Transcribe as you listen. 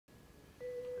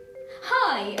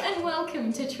Hi, and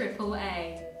welcome to Triple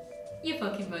A. You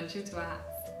fucking bunch of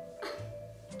twats.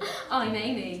 I'm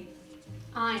Amy.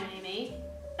 I'm Amy.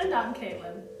 And I'm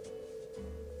Caitlin.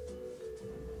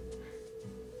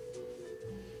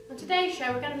 On today's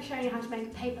show, we're going to be showing you how to make a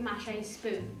paper mache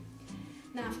spoon.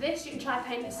 Now for this, you can try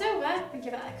paint it silver and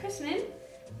give it a christening,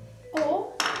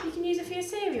 or you can use it for your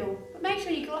cereal, but make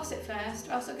sure you gloss it first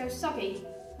or else it'll go soggy,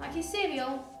 like your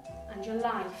cereal and your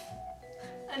life.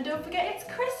 And don't forget it's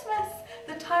Christmas,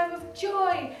 the time of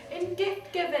joy, in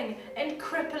gift giving, in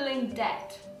crippling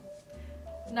debt.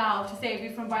 Now, to save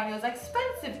you from buying those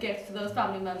expensive gifts for those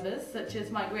family members, such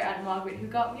as my great aunt Margaret who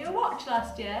got me a watch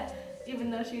last year, even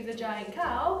though she's a giant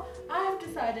cow, I have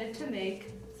decided to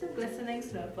make some glistening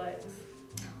snowflakes.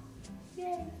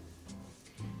 Yay!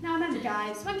 Now remember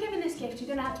guys, when giving this gift you're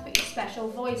going to have to put your special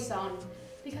voice on,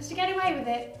 because to get away with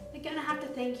it, they're going to have to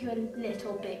think you're a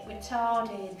little bit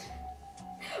retarded.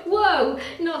 Whoa,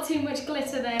 not too much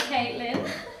glitter there, Caitlin.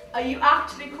 Are you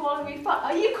actually calling me fat?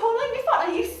 Are you calling me fat?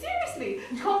 Are you seriously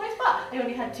calling me fat? I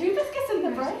only had 2 biscuits in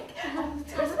the break, and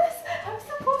it's Christmas. I'm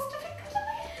supposed to be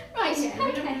good. Right, Yeah,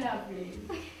 okay. lovely.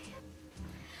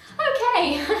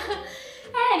 Okay,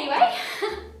 anyway.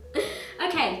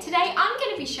 Okay, today I'm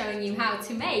going to be showing you how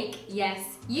to make, yes,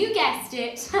 you guessed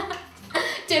it,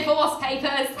 divorce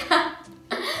papers.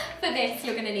 For this,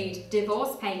 you're going to need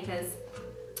divorce papers,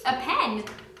 a pen,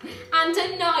 and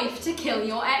a knife to kill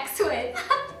your ex with.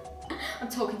 I'm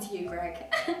talking to you, Greg.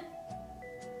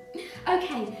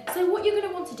 Okay, so what you're going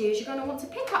to want to do is you're going to want to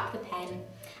pick up the pen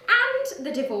and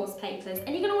the divorce papers, and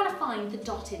you're going to want to find the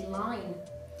dotted line.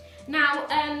 Now,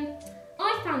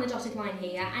 I found the dotted line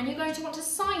here, and you're going to want to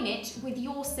sign it with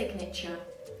your signature.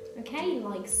 Okay,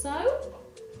 like so.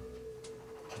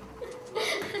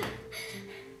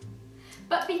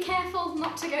 But be careful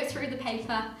not to go through the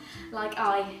paper like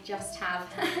I just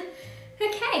have.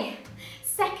 Okay,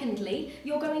 secondly,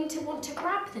 you're going to want to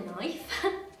grab the knife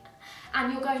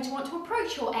and you're going to want to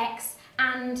approach your ex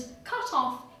and cut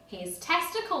off his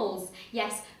testicles.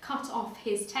 Yes, cut off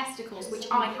his testicles, which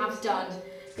I have done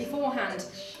beforehand.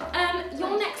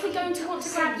 You're next going to want to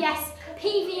grab, yes,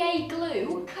 PVA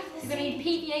glue. You're going to need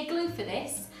PVA glue for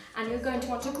this, and you're going to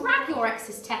want to grab your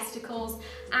ex's testicles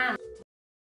and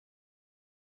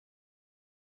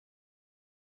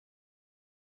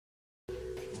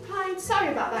Hi, sorry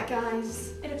about that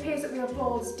guys. It appears that we are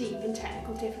balls deep in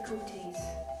technical difficulties.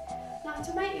 Now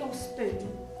to make your spoon,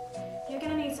 you're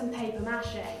going to need some paper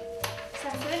mache. So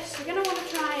for this, you're going to want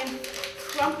to try and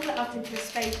crumple it up into the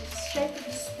shape of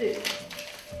a spoon.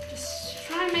 Just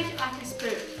try and make it like a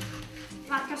spoon.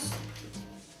 Like a...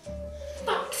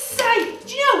 Fuck's sake!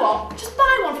 Do you know what? Just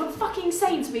buy one from fucking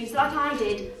Sainsbury's like I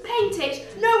did. Paint it,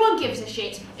 no one gives a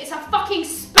shit. It's a fucking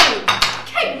spoon.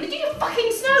 Caitlin, do you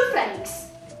fucking snowflakes?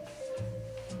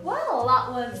 Well,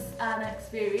 that was an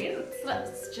experience.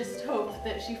 Let's just hope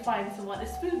that she finds someone to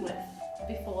spoon with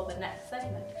before the next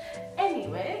segment.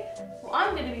 Anyway, what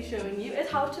I'm going to be showing you is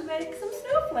how to make some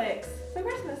snowflakes for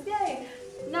Christmas, yay!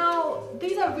 Now,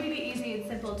 these are really easy and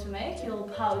simple to make. You'll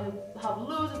have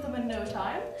loads of them in no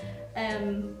time.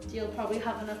 You'll probably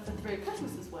have enough for 3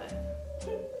 Christmases worth.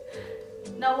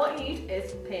 Now what you need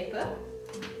is paper,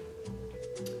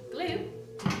 glue,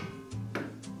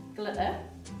 glitter,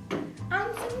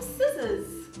 and some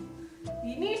scissors.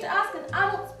 You need to ask an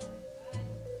adult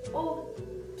or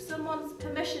someone's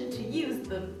permission to use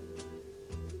them.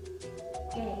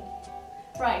 Okay.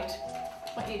 Right,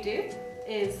 what you do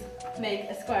is make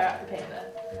a square out of the paper.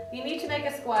 You need to make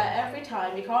a square every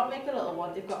time. You can't make the little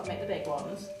ones, you've got to make the big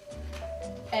ones.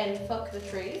 And fuck the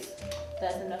trees.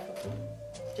 There's enough of them.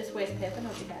 Just waste paper,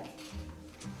 nobody cares.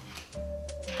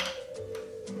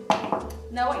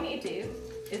 Now what you need to do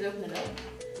is open it up.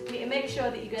 You need to make sure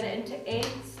that you get it into 8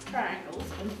 triangles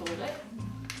and fold it.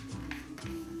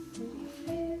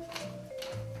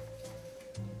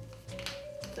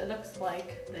 So it looks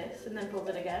like this, and then fold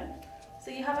it again.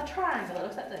 So you have a triangle that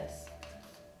looks like this.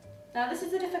 Now this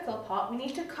is the difficult part. We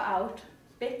need to cut out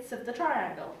bits of the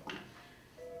triangle.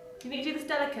 You need to do this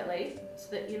delicately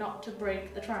so that you're not to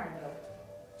break the triangle.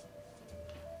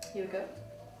 Here we go.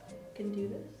 You can do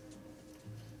this.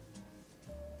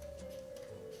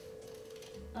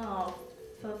 Oh,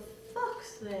 for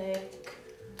fuck's sake.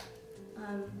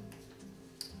 I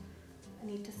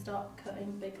need to start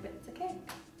cutting big bits of cake.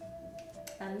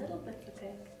 And little bits of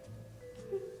cake.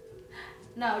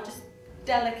 No, just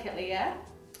delicately, yeah?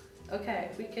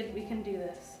 Okay, we can do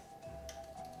this.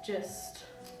 Just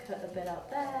cut a bit out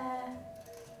there.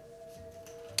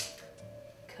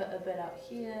 Cut a bit out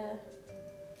here.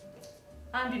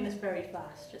 I'm doing this very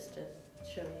fast just to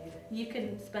show you. You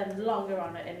can spend longer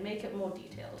on it and make it more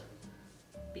detailed.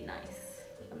 Be nice.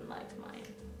 unlike mine.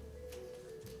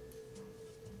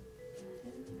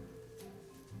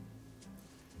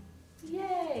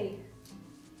 Yay!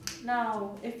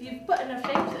 Now, if you've put enough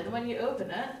shapes in, when you open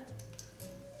it,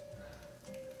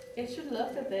 it should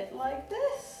look a bit like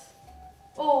this.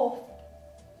 Or,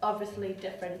 obviously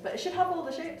different, but it should have all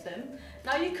the shapes in.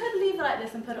 Now you could leave it like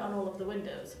this and put it on all of the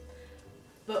windows,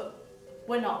 but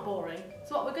we're not boring.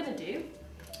 So what we're going to do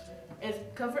is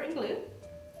cover it in glue,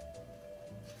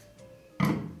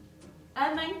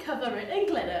 and then cover it in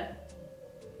glitter.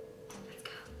 Let's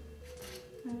go.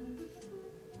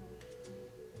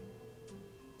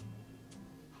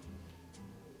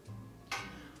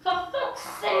 For fuck's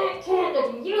sake,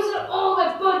 Kennedy, you're using all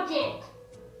my budget!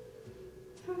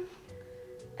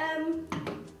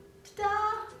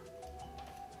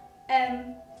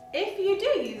 If you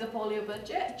do use up all your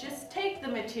budget, just take the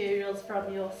materials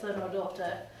from your son or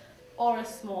daughter, or a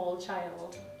small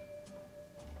child.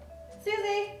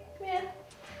 Susie, come here.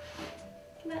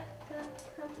 Come here,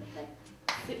 have the thing.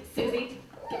 Susie,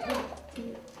 give me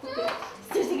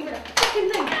Susie, give me that fucking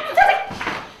thing. Susie!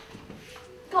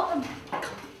 Got them.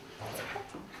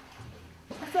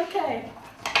 That's okay.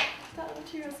 That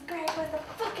material's great. Where's the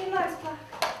fucking nice black?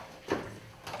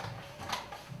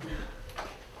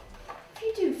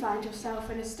 If you do find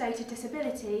yourself in a state of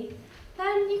disability,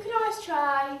 then you could always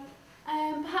try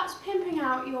perhaps pimping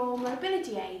out your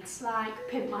mobility aids, like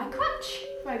Pimp My Crutch,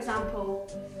 for example.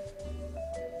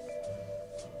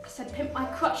 I said Pimp My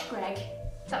Crutch, Greg.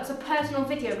 That was a personal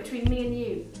video between me and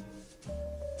you.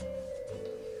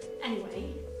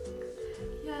 Anyway,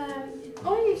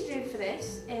 all you need to do for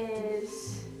this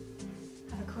is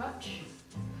have a crutch.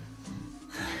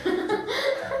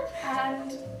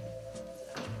 And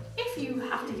if you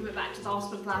have to give it back to the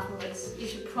hospital afterwards, you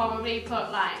should probably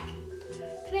put like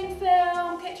cling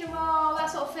film, picture roll, that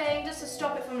sort of thing, just to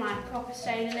stop it from like proper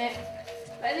staining it.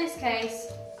 But in this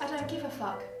case, I don't give a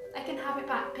fuck. I can have it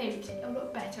back pimped, it'll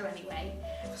look better anyway.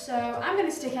 So I'm going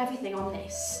to stick everything on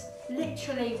this.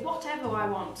 Literally whatever I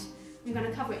want. I'm going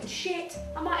to cover it in shit.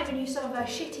 I might even use some of those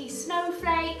shitty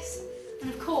snowflakes. And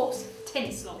of course,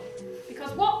 tinsel.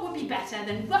 Because what would be better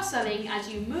than rustling as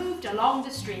you moved along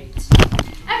the street?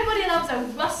 Everybody loves a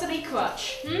rustly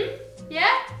crutch,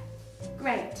 Yeah?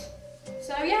 Great.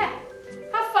 So yeah,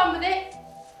 have fun with it.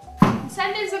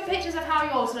 Send in some pictures of how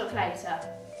yours look later.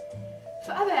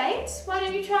 For other aids, why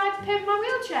don't you try Pimp My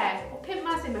Wheelchair or Pimp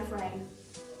My Zimmer Frame?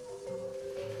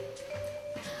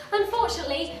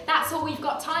 Unfortunately, that's all we've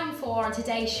got time for on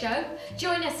today's show.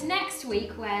 Join us next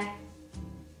week where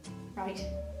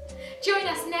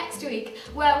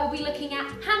we'll be looking at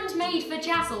handmade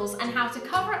vajazzles and how to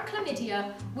cover up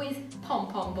chlamydia with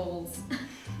pom-pom balls.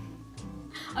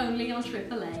 Only on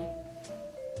AAA.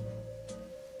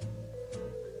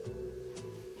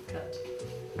 Cut.